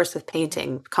 And of course, with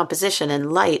painting, composition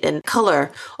and light and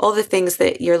color, all the things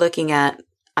that you're looking at,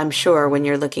 I'm sure when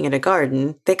you're looking at a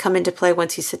garden, they come into play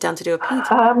once you sit down to do a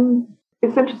painting.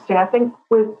 It's interesting. I think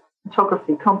with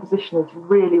photography, composition is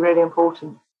really, really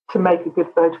important to make a good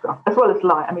photograph, as well as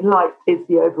light. I mean, light is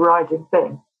the overriding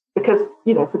thing because,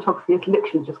 you know, photography is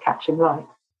literally just catching light.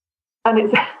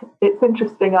 And it's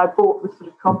interesting. I brought the sort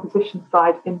of composition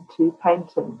side into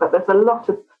painting, but there's a lot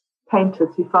of painters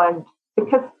who find,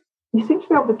 because you seem to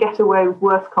be able to get away with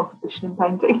worse composition in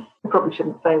painting. I probably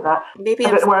shouldn't say that. Maybe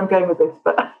I don't know where I'm going with this,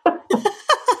 but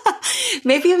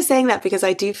maybe I'm saying that because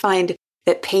I do find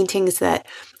that paintings that,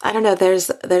 I don't know, there's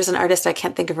an artist, I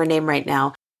can't think of her name right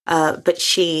now, but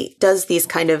she does these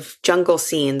kind of jungle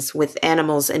scenes with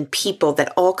animals and people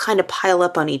that all kind of pile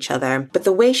up on each other. But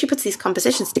the way she puts these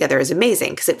compositions together is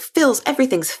amazing because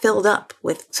everything's filled up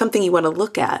with something you want to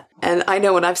look at. And I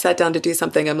know when I've sat down to do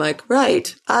something, I'm like,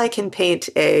 right, I can paint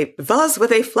a vase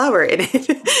with a flower in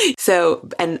it. So,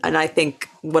 and I think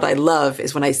what I love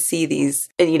is when I see these,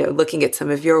 and, you know, looking at some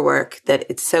of your work, that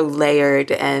it's so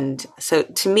layered. And so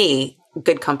to me,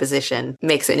 good composition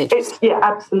makes it interesting. Yeah,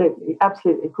 absolutely.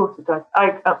 Absolutely. Of course it does.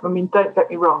 I mean, don't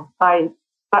get me wrong.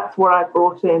 That's where I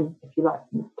brought in, if you like,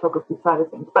 the photography side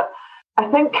of things. But I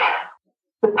think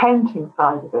the painting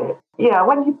side of it, yeah,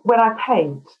 when I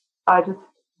paint, I just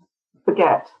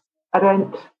forget.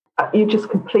 You just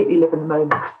completely live in the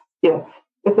moment. Yeah.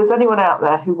 If there's anyone out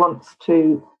there who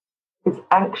is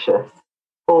anxious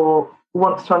or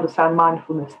wants to understand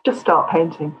mindfulness, just start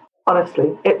painting.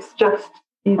 Honestly, it's just,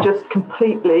 you just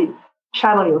completely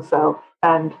channel yourself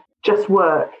and just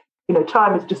work. You know,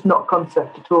 time is just not a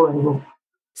concept at all anymore.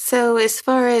 So as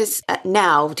far as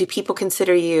now, do people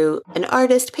consider you an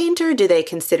artist, painter? Do they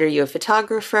consider you a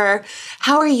photographer?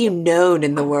 How are you known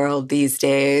in the world these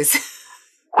days?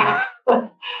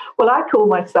 Well, I call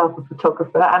myself a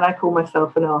photographer and I call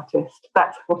myself an artist.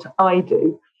 That's what I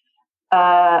do.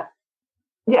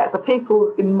 Yeah, the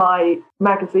people in my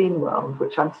magazine world,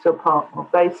 which I'm still part of,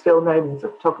 they still know me as a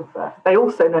photographer. They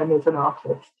also know me as an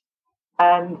artist.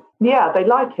 And yeah, they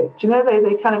like it. Do you know,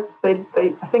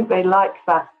 I think they like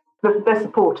that. They're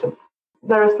supportive.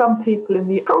 There are some people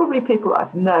probably people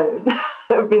I've known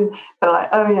they're like,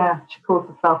 oh yeah, she calls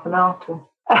herself an artist.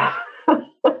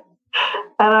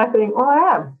 And I think, well,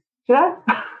 I am, do you know?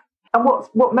 And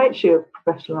what makes you a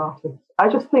professional artist? I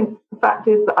just think the fact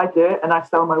is that I do it and I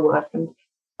sell my work and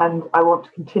I want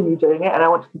to continue doing it and I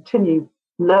want to continue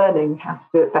learning how to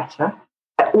do it better,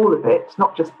 all of it,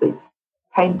 not just the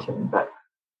painting, but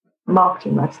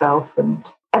marketing myself and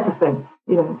everything,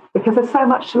 you know, because there's so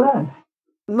much to learn.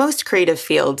 Most creative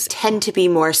fields tend to be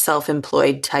more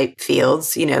self-employed type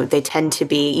fields. You know, they tend to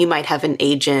be, you might have an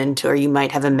agent or you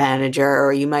might have a manager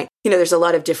or you might, you know, there's a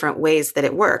lot of different ways that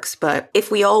it works. But if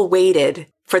we all waited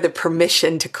for the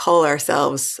permission to call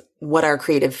ourselves what our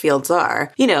creative fields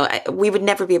are, you know, we would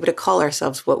never be able to call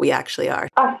ourselves what we actually are.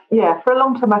 Yeah, for a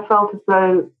long time I felt as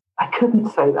though I couldn't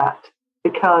say that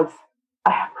because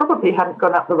I probably hadn't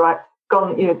got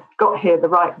here the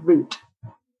right route.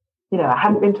 You know, I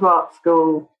hadn't been to art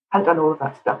school, hadn't done all of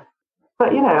that stuff.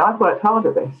 But, you know, I've worked hard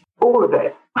at this, all of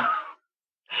it.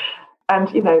 And,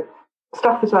 you know,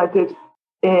 stuff that I did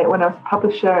when I was a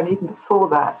publisher and even before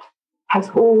that has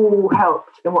all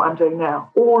helped in what I'm doing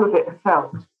now. All of it has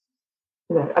helped.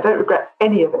 I don't regret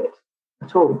any of it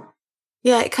at all.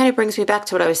 Yeah, it kind of brings me back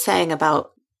to what I was saying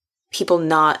about people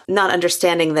not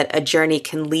understanding that a journey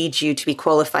can lead you to be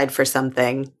qualified for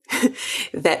something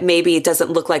that maybe it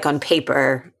doesn't look like on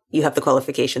paper you have the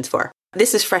qualifications for.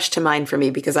 This is fresh to mind for me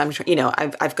because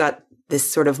I've got this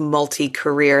sort of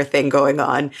multi-career thing going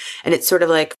on, and it's sort of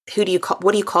like, what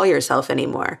do you call yourself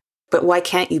anymore? But why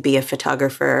can't you be a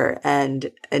photographer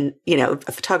and a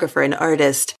photographer, an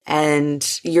artist?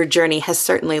 And your journey has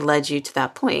certainly led you to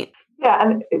that point. Yeah,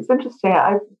 and it's interesting.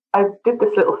 I did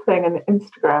this little thing on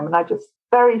Instagram, and I just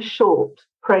very short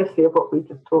précis of what we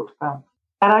just talked about.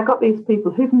 And I got these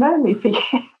people who've known me for years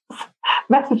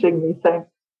messaging me saying,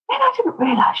 "Man, I didn't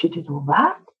realise you did all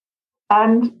that."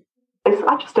 And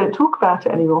I just don't talk about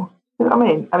it anymore. You know what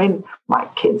I mean? I mean, my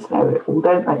kids know it all,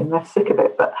 don't they? And they're sick of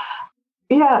it. But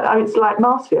yeah, it's like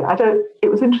Marcia. It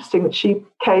was interesting that she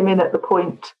came in at the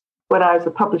point when I was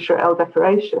a publisher at Elle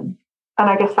Decoration. And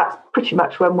I guess that's pretty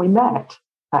much when we met,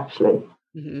 actually.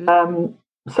 Mm-hmm.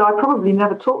 So I probably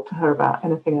never talked to her about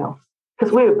anything else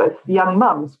because we were both young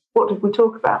mums. What did we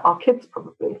talk about? Our kids,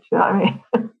 probably. Do you know what I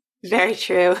mean? Very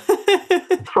true.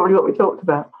 That's probably what we talked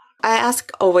about. I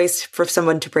ask always for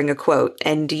someone to bring a quote,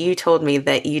 and you told me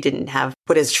that you didn't have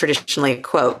what is traditionally a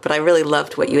quote, but I really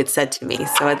loved what you had said to me.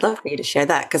 So I'd love for you to share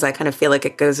that because I kind of feel like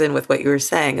it goes in with what you were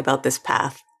saying about this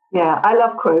path. Yeah, I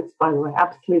love quotes, by the way.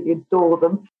 Absolutely adore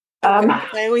them.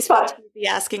 I always felt to be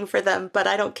asking for them, but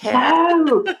I don't care.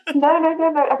 No.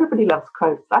 Everybody loves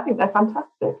quotes. I think they're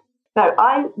fantastic.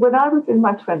 No, when I was in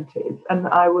my 20s and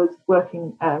I was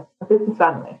working as a business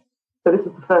analyst, so this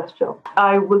was the first job,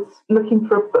 I was looking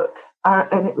for a book, and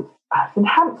I was in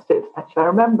Hampstead, actually. I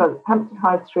remember Hampstead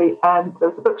High Street, and there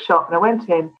was a bookshop, and I went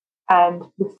in, and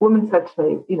this woman said to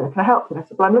me, can I help you? And I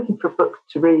said, well, I'm looking for a book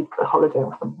to read for a holiday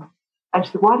or something. And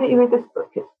she said, why don't you read this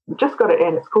book? We've just got it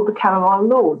in. It's called The Chamomile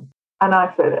Lawn. And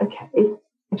I said, okay.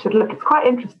 And she said, look, it's quite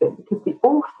interesting because the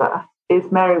author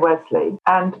is Mary Wesley,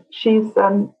 and she's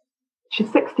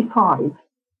 65,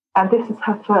 and this is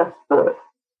her first book.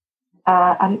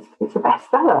 And it's a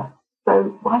bestseller.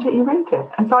 So why don't you read it?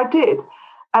 And so I did.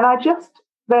 And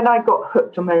then I got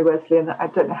hooked on Mary Wesley, and I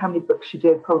don't know how many books she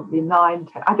did, probably 9,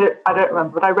 10. I don't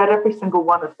remember, but I read every single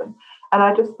one of them. And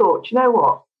I just thought, you know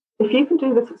what? If you can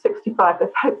do this at 65,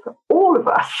 there's hope for all of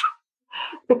us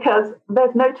because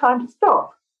there's no time to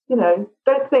stop.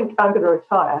 Don't think I'm going to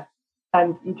retire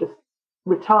and you just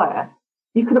retire.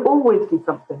 You can always do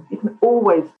something. You can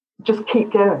always just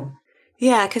keep going.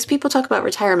 Yeah, because people talk about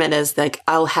retirement as like,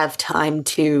 I'll have time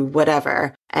to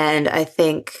whatever. And I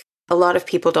think a lot of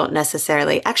people don't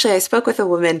necessarily. Actually, I spoke with a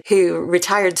woman who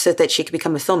retired so that she could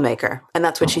become a filmmaker, and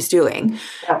that's what she's doing.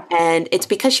 Yeah. And it's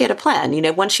because she had a plan.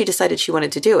 Once she decided she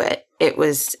wanted to do it, it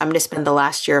was, I'm going to spend the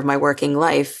last year of my working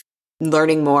life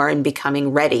learning more and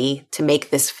becoming ready to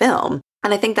make this film.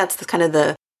 And I think that's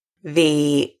the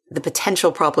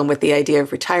potential problem with the idea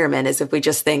of retirement is if we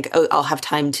just think, oh, I'll have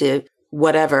time to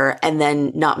whatever, and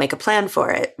then not make a plan for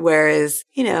it. Whereas,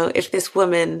 if this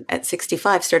woman at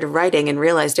 65 started writing and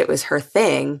realized it was her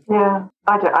thing. Yeah,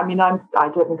 I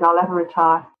don't think I'll ever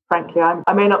retire, frankly.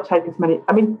 I may not take as many.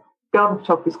 Garden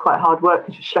photography is quite hard work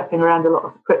because you're schlepping around a lot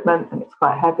of equipment and it's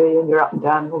quite heavy and you're up and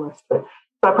down and all this. So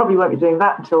I probably won't be doing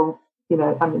that until,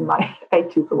 I'm in my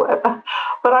 80s or whatever.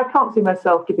 But I can't see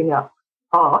myself giving up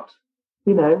art.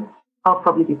 I'll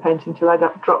probably be painting till I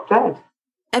drop dead.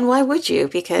 And why would you?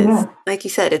 Because, like you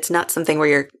said, it's not something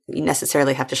where you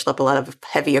necessarily have to schlep a lot of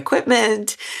heavy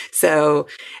equipment. So,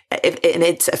 and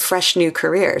it's a fresh new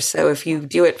career. So if you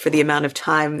do it for the amount of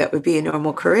time that would be a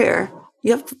normal career,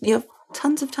 you have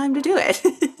tons of time to do it.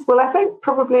 Well, I think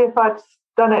probably if I'd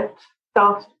done it,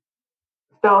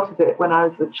 started it when I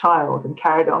was a child and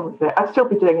carried on with it, I'd still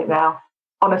be doing it now.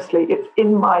 Honestly, it's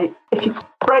if you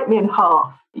break me in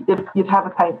half, you'd have a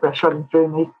paintbrush running through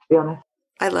me, to be honest.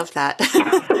 I love that.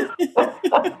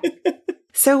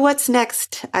 So what's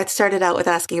next? I started out with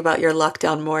asking about your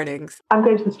lockdown mornings. I'm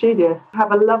going to the studio.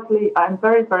 I'm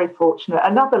very, very fortunate.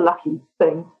 Another lucky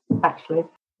thing, actually.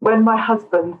 When my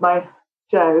husband,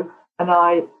 Joe, and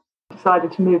I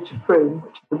decided to move to Frome,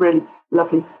 which is a really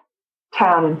lovely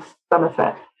town in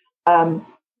Somerset,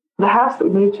 the house that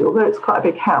we moved to, although it's quite a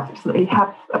big house, it doesn't really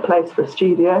have a place for a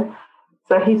studio.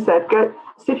 So he said, go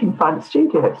see if you can find a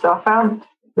studio. So I found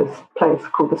this place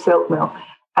called the Silk Mill,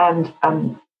 and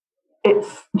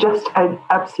it's just an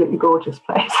absolutely gorgeous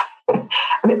place.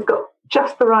 And it's got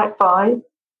just the right vibe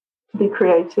to be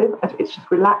creative. It's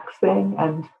just relaxing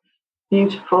and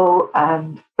beautiful.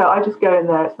 And so I just go in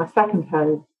there. It's my second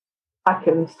home. I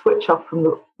can switch off from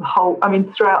the whole,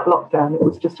 throughout lockdown, it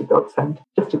was just a godsend.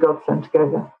 just a godsend to go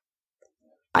there.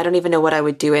 I don't even know what I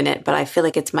would do in it, but I feel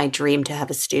like it's my dream to have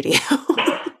a studio. Like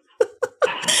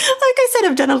I said,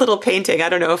 I've done a little painting. I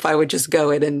don't know if I would just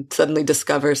go in and suddenly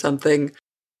discover something.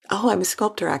 Oh, I'm a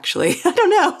sculptor, actually. I don't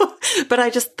know.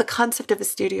 But the concept of a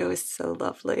studio is so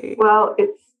lovely. Well,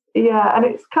 and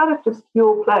it's kind of just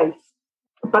your place,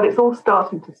 but it's all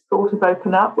starting to sort of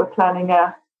open up. We're planning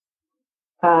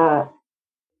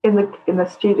in the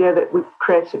studio that we've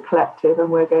created a collective,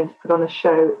 and we're going to put on a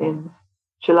show in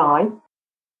July.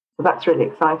 So that's really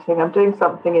exciting. I'm doing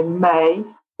something in May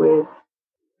with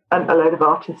a load of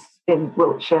artists in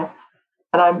Wiltshire,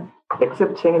 and I'm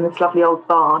exhibiting in this lovely old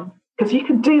barn, because you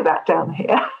can do that down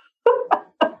here.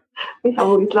 We have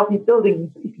all these lovely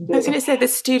buildings that you can do. I was going to say the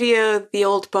studio, the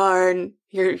old barn.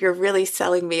 You're really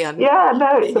selling me on. Yeah,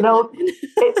 no, it's an old.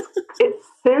 It's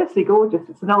seriously gorgeous.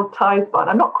 It's an old tithe barn.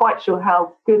 I'm not quite sure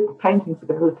how good the paintings are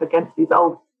going to look against these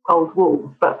old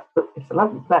walls, but it's a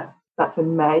lovely place. That's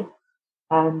in May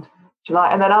and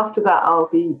July, and then after that, I'll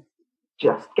be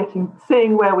just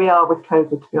seeing where we are with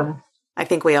COVID. To be honest, I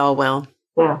think we all will.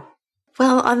 Yeah.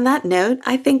 Well, on that note,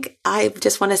 I think I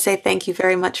just want to say thank you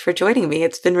very much for joining me.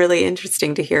 It's been really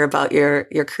interesting to hear about your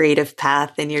creative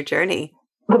path and your journey.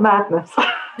 The madness.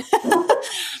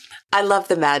 I love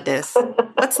the madness.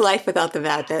 What's life without the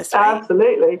madness, right?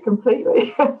 Absolutely,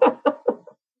 completely.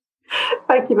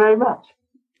 Thank you very much.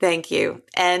 Thank you.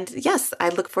 And yes, I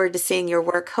look forward to seeing your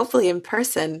work, hopefully in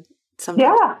person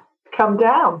sometime. Yeah, come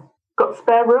down. Got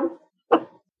spare room?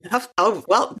 Oh,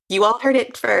 well, you all heard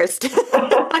it first.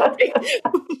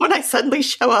 When I suddenly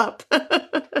show up. No,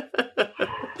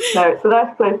 it's a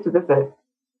nice place to visit.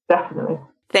 Definitely.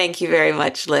 Thank you very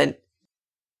much, Lynn.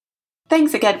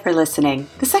 Thanks again for listening.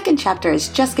 The second chapter is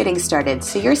just getting started,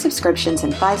 so your subscriptions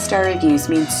and 5-star reviews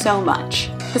mean so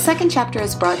much. The second chapter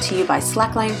is brought to you by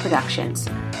Slackline Productions,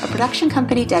 a production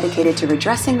company dedicated to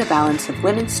redressing the balance of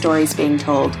women's stories being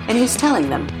told and who's telling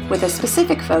them, with a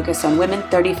specific focus on women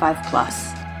 35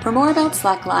 plus. For more about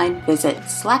Slackline, visit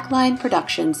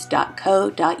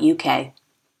slacklineproductions.co.uk.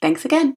 Thanks again.